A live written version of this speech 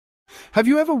Have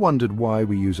you ever wondered why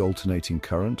we use alternating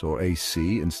current, or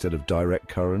AC, instead of direct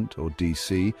current, or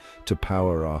DC, to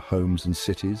power our homes and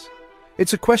cities?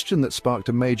 It's a question that sparked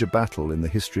a major battle in the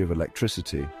history of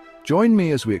electricity. Join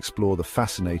me as we explore the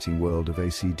fascinating world of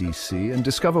AC/DC and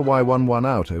discover why one won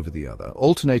out over the other.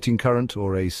 Alternating current,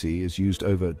 or AC, is used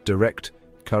over direct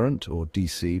current, or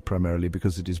DC, primarily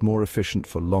because it is more efficient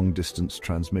for long-distance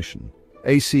transmission.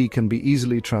 AC can be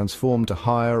easily transformed to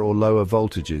higher or lower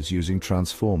voltages using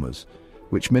transformers,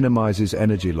 which minimizes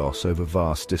energy loss over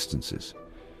vast distances.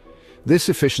 This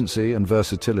efficiency and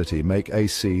versatility make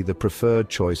AC the preferred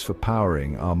choice for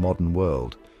powering our modern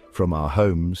world, from our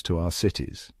homes to our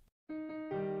cities.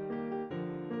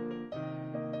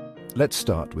 Let's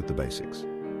start with the basics.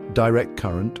 Direct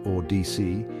current, or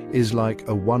DC, is like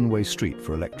a one-way street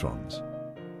for electrons.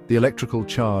 The electrical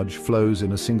charge flows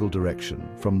in a single direction,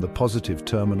 from the positive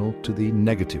terminal to the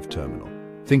negative terminal.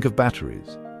 Think of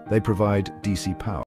batteries. They provide DC power.